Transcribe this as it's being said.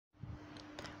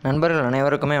நண்பர்கள்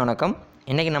அனைவருக்குமே வணக்கம்.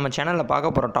 இன்றைக்கி நம்ம சேனலில்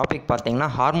பார்க்க போகிற டாபிக் பார்த்திங்கன்னா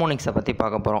ஹார்மோனிக்ஸை பற்றி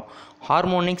பார்க்க போகிறோம்.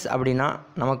 ஹார்மோனிக்ஸ் அப்படின்னா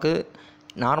நமக்கு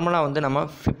நார்மலாக நம்ம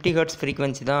 50 ஹெர்ட்ஸ்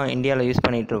ஃப்ரீக்வன்சி தான் இந்தியாவில் யூஸ்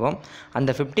பண்ணிகிட்ருக்கோம்.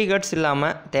 அந்த 50 ஹெர்ட்ஸ்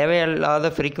இல்லாமல்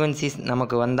தேவையில்லாத ஃப்ரீக்வன்சிஸ்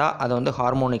நமக்கு வந்தால் அதை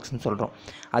ஹார்மோனிக்ஸ்னு சொல்கிறோம்.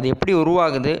 அது எப்படி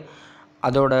உருவாகுது,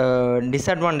 அதோட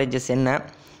டிஸ்அட்வான்டேஜஸ் என்ன,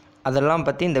 அதெல்லாம்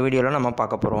பற்றி இந்த வீடியோவில் நம்ம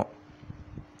பார்க்க போகிறோம்.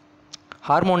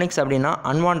 ஹார்மோனிக்ஸ் அப்படின்னா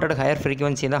அன்வான்ட் ஹையர்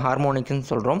ஃப்ரீக்வன்சி தான் ஹார்மோனிக்ஸ்னு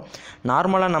சொல்கிறோம்.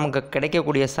 நார்மலாக நமக்கு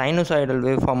கிடைக்கக்கூடிய சைனூசாய்டல்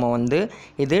வேவ் ஃபார்மை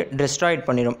இது டிஸ்ட்ராய்ட்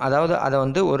பண்ணிடும். அதாவது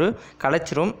அதை ஒரு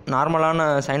கலைச்சிரும். நார்மலான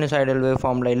சைனூசாய்டல் வேவ்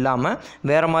ஃபார்மில் இல்லாமல்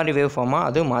வேறு மாதிரி வேவ் ஃபார்மாக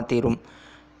அது மாற்றிடும்.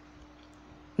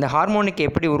 இந்த ஹார்மோனிக்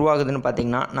எப்படி உருவாகுதுன்னு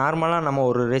பார்த்திங்கன்னா, நார்மலாக நம்ம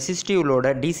ஒரு ரெசிஸ்டிவ்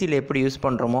லோடை டிசியில் எப்படி யூஸ்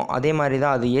பண்ணுறோமோ அதே மாதிரி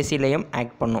தான் அது ஏசிலையும்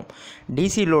ஆக்ட் பண்ணும்.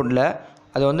 டிசி லோடில்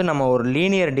அது நம்ம ஒரு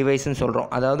லீனியர் டிவைஸ்ன்னு சொல்கிறோம்.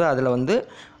 அதாவது அதில்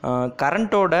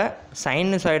கரண்ட்டோட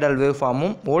சைனூசாய்டல் வேவ்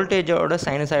ஃபார்மும் வோல்டேஜோட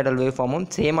சைனூசாய்டல் வேவ் ஃபார்மும்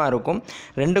சேமாக இருக்கும்.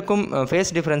 ரெண்டுக்கும்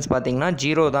ஃபேஸ் டிஃப்ரென்ஸ் பார்த்திங்கன்னா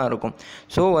 0 தான் இருக்கும்.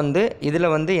 ஸோ இதில்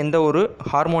எந்த ஒரு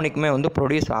ஹார்மோனிக்குமே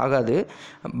ப்ரொடியூஸ் ஆகாது.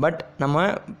 பட் நம்ம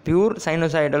பியூர்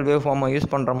சைனூசாய்டல் வேவ் ஃபார்மை யூஸ்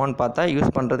பண்ணுறோமான்னு பார்த்தா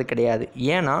யூஸ் பண்ணுறது கிடையாது.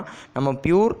 ஏன்னா நம்ம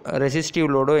பியூர் ரெசிஸ்டிவ்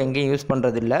லோடோ எங்கேயும் யூஸ்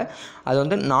பண்ணுறதில்ல.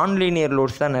 அது நான் லீனியர்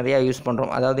லோட்ஸ் தான் நிறையா யூஸ் பண்ணுறோம்.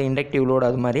 அதாவது இண்டக்டிவ் லோடு.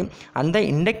 அது மாதிரி அந்த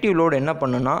இண்டக்டிவ் லோடு என்ன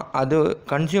பண்ணுன்னா, அது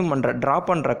கன்சியூம் பண்ணுற ட்ரா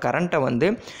பண்ணுற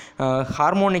கரண்ட்டை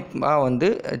ஹார்மோனிக்காக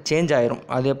சேஞ்ச் ஆயிரும்.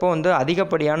 அது எப்போ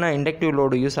அதிகப்படியான இண்டக்டிவ்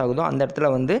லோடு யூஸ் ஆகுதோ அந்த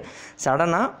இடத்துல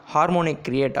சடனாக ஹார்மோனிக்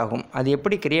க்ரியேட் ஆகும். அது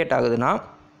எப்படி க்ரியேட் ஆகுதுன்னா,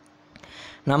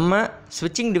 நம்ம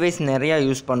ஸ்விட்சிங் டிவைஸ் நிறையா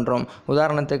யூஸ் பண்ணுறோம்.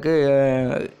 உதாரணத்துக்கு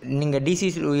நீங்கள் டிசி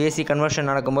ஏசி கன்வர்ஷன்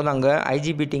நடக்கும்போது அங்கே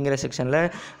ஐஜிபிடிங்கிற செக்ஷனில்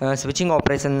ஸ்விட்சிங்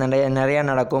ஆப்ரேஷன் நிறையா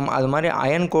நடக்கும். அது மாதிரி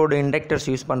அயன் கோடு இண்டக்டர்ஸ்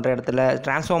யூஸ் பண்ணுற இடத்துல,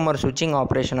 டிரான்ஸ்ஃபார்மர் ஸ்விட்சிங்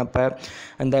ஆப்ரேஷன் அப்போ,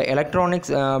 இந்த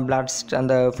எலக்ட்ரானிக்ஸ் பிளாட்ஸ்ட்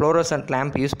அந்த ஃப்ளோரோசன்ட்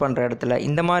லேம்ப் யூஸ் பண்ணுற இடத்துல,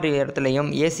 இந்த மாதிரி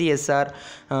இடத்துலையும் ஏசிஎஸ்ஆர்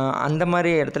அந்த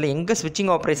மாதிரி இடத்துல எங்கே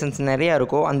ஸ்விட்சிங் ஆப்ரேஷன்ஸ் நிறையா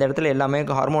இருக்கோ அந்த இடத்துல எல்லாமே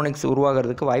ஹார்மோனிக்ஸ்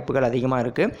உருவாகிறதுக்கு வாய்ப்புகள் அதிகமாக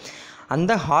இருக்குது.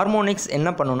 அந்த ஹார்மோனிக்ஸ் என்ன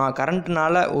பண்ணுன்னா,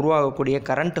 கரண்ட்னால் உருவாகக்கூடிய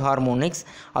கரண்ட் ஹார்மோனிக்ஸ்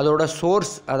அதோட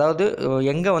சோர்ஸ், அதாவது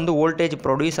எங்கே வோல்டேஜ்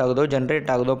ப்ரொடியூஸ் ஆகுதோ,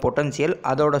 ஜென்ரேட் ஆகுதோ பொட்டன்ஷியல்,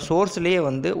 அதோட சோர்ஸ்லேயே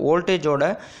வோல்டேஜோட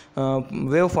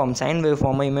வேவ் ஃபார்ம், சைன் வேவ்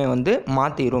ஃபார்மையுமே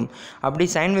மாற்றிடும். அப்படி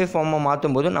சைன் வேவ் ஃபார்மை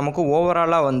மாற்றும்போது நமக்கு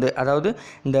ஓவராலாக அதாவது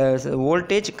இந்த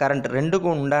வோல்டேஜ் கரண்ட்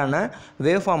ரெண்டுக்கும் உண்டான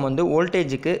வேவ் ஃபார்ம்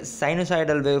வோல்டேஜுக்கு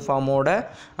சைனூசாய்டல் வேவ் ஃபார்மோட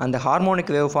அந்த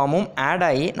ஹார்மோனிக் வேவ் ஃபார்மும் ஆட்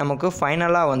ஆகி நமக்கு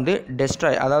ஃபைனலாக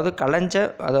டெஸ்ட்ராய், அதாவது கலைஞ்ச,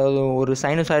 அதாவது ஒரு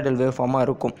சைனூசாய்டல் வேவ் ஃபார்மாக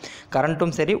இருக்கும்.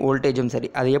 கரண்ட்டும் சரி வோல்டேஜும் சரி.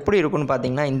 அது எப்படி இருக்குன்னு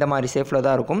பார்த்தீங்கன்னா இந்த மாதிரி ஷேப்பில்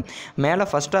தான் இருக்கும். மேலே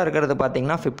ஃபஸ்ட்டாக இருக்கிறது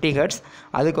பார்த்திங்கன்னா 50 ஹெர்ட்ஸ்.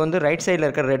 அதுக்கு ரைட் சைடில்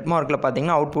இருக்கிற ரெட் மார்க்கில்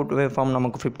பார்த்திங்கன்னா அவுட்புட் வேவ் ஃபார்ம்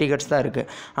நமக்கு 50 ஹெர்ட்ஸ் தான் இருக்குது.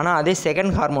 ஆனால் அதே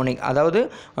செகண்ட் ஹார்மோனிக், அதாவது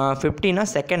 50னா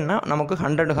செகண்ட்னா நமக்கு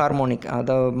 100 ஹார்மோனிக்,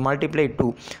 அதாவது மல்டிப்ளை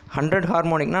 2 100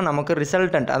 ஹார்மோனிக்னால் நமக்கு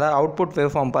ரிசல்டன்ட், அதாவது அவுட்புட்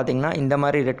வேவ் ஃபார்ம் பார்த்திங்கன்னா இந்த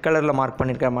மாதிரி ரெட் கலரில் மார்க்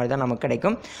பண்ணியிருக்கிற மாதிரி தான் நமக்கு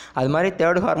கிடைக்கும். அது மாதிரி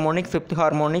 3rd ஹார்மோனிக், 5th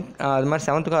ஹார்மோனிக், அது மாதிரி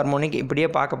 7th ஹார்மோனிக் இப்படியே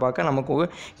பார்க்க நமக்கு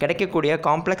கிடைக்கக்கூடிய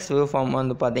காம்ப்ளெக்ஸ் வேவ்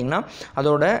ஃபார்ம் பார்த்திங்கன்னா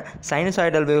அதோட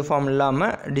சைனூசாய்டல் வேவ் ஃபார்ம்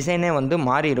இல்லாமல் டிசைனே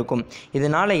மாறி இருக்கும்.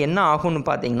 இதனால் என்ன ஆகும்னு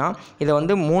பார்த்திங்கன்னா, இதை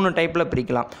 3 டைப்பில்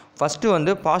பிரிக்கலாம்.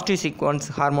 ஃபஸ்ட்டு பாசிட்டிவ் சீக்வன்ஸ்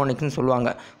ஹார்மோனிக்ஸ்னு சொல்லுவாங்க.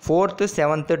 4th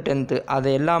 7th 10th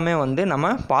அது எல்லாமே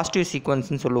நம்ம பாசிட்டிவ்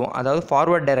சீக்வன்ஸ்னு சொல்லுவோம். அதாவது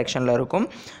ஃபார்வர்ட் டைரெக்ஷனில் இருக்கும்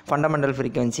ஃபண்டமெண்டல்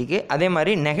ஃப்ரீக்வன்சிக்கு. அதே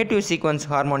மாதிரி நெகட்டிவ் சீக்வன்ஸ்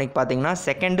ஹார்மோனிக் பார்த்திங்கன்னா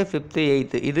 2nd 5th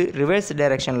 8th இது ரிவர்ஸ்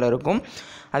டைரெக்ஷனில் இருக்கும்.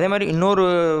 அதே மாதிரி இன்னொரு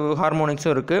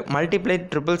ஹார்மோனிக்ஸும் இருக்குது. மல்டிப்ளை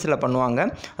ட்ரிபிள்ஸில் பண்ணுவாங்க.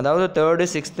 அதாவது 3rd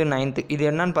 6th 9th இது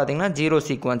என்னன்னு பார்த்திங்கன்னா 0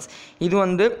 சீக்வன்ஸ். இது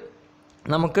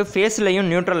நமக்கு ஃபேஸ்லையும்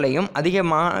நியூட்ரல்லையும்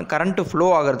அதிகமாக கரண்ட்டு ஃப்ளோ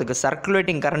ஆகிறதுக்கு,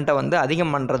 சர்க்குலேட்டிங் கரண்ட்டை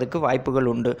அதிகம் பண்ணுறதுக்கு வாய்ப்புகள்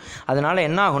உண்டு. அதனால்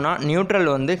என்ன ஆகுனா, நியூட்ரல்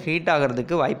ஹீட்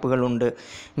ஆகிறதுக்கு வாய்ப்புகள் உண்டு.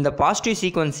 இந்த பாசிட்டிவ்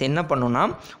சீக்வன்ஸ் என்ன பண்ணுன்னா,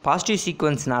 பாசிட்டிவ்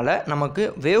சீக்வன்ஸ்னால் நமக்கு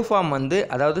வேவ் ஃபார்ம்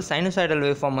அதாவது சைனூசாய்டல்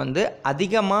வேவ் ஃபார்ம்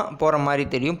அதிகமாக போகிற மாதிரி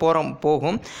தெரியும்,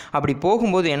 போகும். அப்படி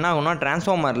போகும்போது என்ன ஆகுனா,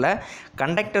 டிரான்ஸ்ஃபார்மரில்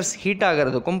கண்டக்டர்ஸ் ஹீட்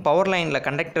ஆகிறதுக்கும் பவர் லைனில்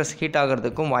கண்டக்டர்ஸ் ஹீட்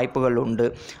ஆகிறதுக்கும் வாய்ப்புகள் உண்டு.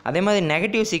 அதே மாதிரி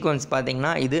நெகட்டிவ் சீக்வன்ஸ்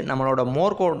பார்த்திங்கன்னா இது நம்மளோட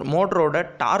மோட்டரோட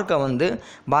டார்க்கை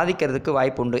பாதிக்கிறதுக்கு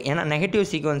வாய்ப்பு உண்டு. ஏன்னா நெகட்டிவ்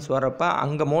சீக்வன்ஸ் வரப்போ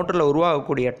அங்கே மோட்டரில்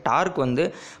உருவாகக்கூடிய டார்க்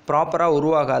ப்ராப்பராக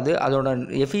உருவாகாது. அதோட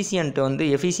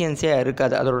எஃபிஷியன்சியாக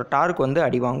இருக்காது. அதோட டார்க்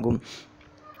அடிவாங்கும்.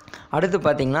 அடுத்து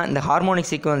பார்த்திங்கன்னா இந்த ஹார்மோனிக்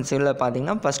சீக்வன்ஸில்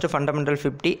பார்த்திங்கன்னா ஃபஸ்ட்டு ஃபண்டமெண்டல்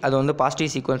 50 அது பாசிட்டிவ்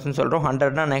சீக்வன்ஸ்னு சொல்கிறோம்.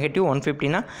 100னா நெகட்டிவ்,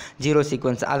 150னா 0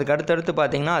 சீக்வன்ஸ். அதுக்கு அடுத்தடுத்து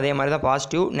பார்த்திங்கன்னா அதே மாதிரி தான்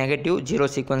பாசிட்டிவ் நெகட்டிவ் 0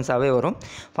 சீக்வன்ஸாகவே வரும்.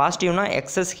 பாசிட்டிவ்னா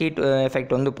எக்ஸஸ் ஹீட்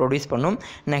எஃபெக்ட் ப்ரொடியூஸ் பண்ணும்.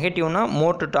 நெகட்டிவ்னா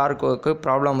மோட்டர் டார்க்கு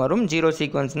ப்ராப்ளம் வரும். 0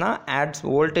 சீக்வன்ஸ்னால் ஆட்ஸ்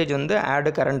வோல்டேஜ்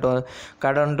ஆடு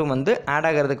கரண்ட்டும் ஆட்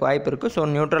ஆகிறதுக்கு வாய்ப்பு இருக்குது. ஸோ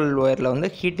நியூட்ரல்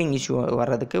ஒயரில் ஹீட்டிங் இஷ்யூ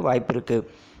வர்றதுக்கு வாய்ப்பு இருக்குது.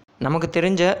 நமக்கு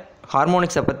தெரிஞ்ச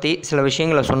ஹார்மோனிக்ஸை பற்றி சில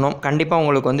விஷயங்களை சொன்னோம். கண்டிப்பாக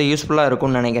உங்களுக்கு வந்து யூஸ்ஃபுல்லாக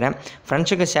இருக்கும்னு நினைக்கிறேன்.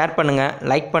 ஃப்ரெண்ட்ஸுக்கு ஷேர் பண்ணுங்கள்,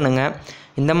 லைக் பண்ணுங்கள்.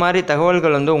 இந்த மாதிரி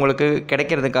தகவல்கள் வந்து உங்களுக்கு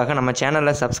கிடைக்கிறதுக்காக நம்ம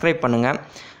சேனலை சப்ஸ்கிரைப் பண்ணுங்கள்.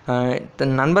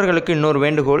 நண்பர்களுக்கு இன்னொரு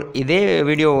வேண்டுகோள், இதே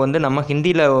வீடியோ வந்து நம்ம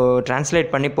ஹிந்தியில்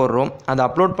ட்ரான்ஸ்லேட் பண்ணி போடுறோம். அதை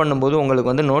அப்லோட் பண்ணும்போது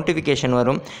உங்களுக்கு வந்து நோட்டிஃபிகேஷன்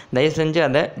வரும். தயவு செஞ்சு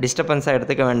அதை டிஸ்டர்பன்ஸாக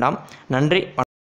எடுத்துக்க வேண்டாம். நன்றி.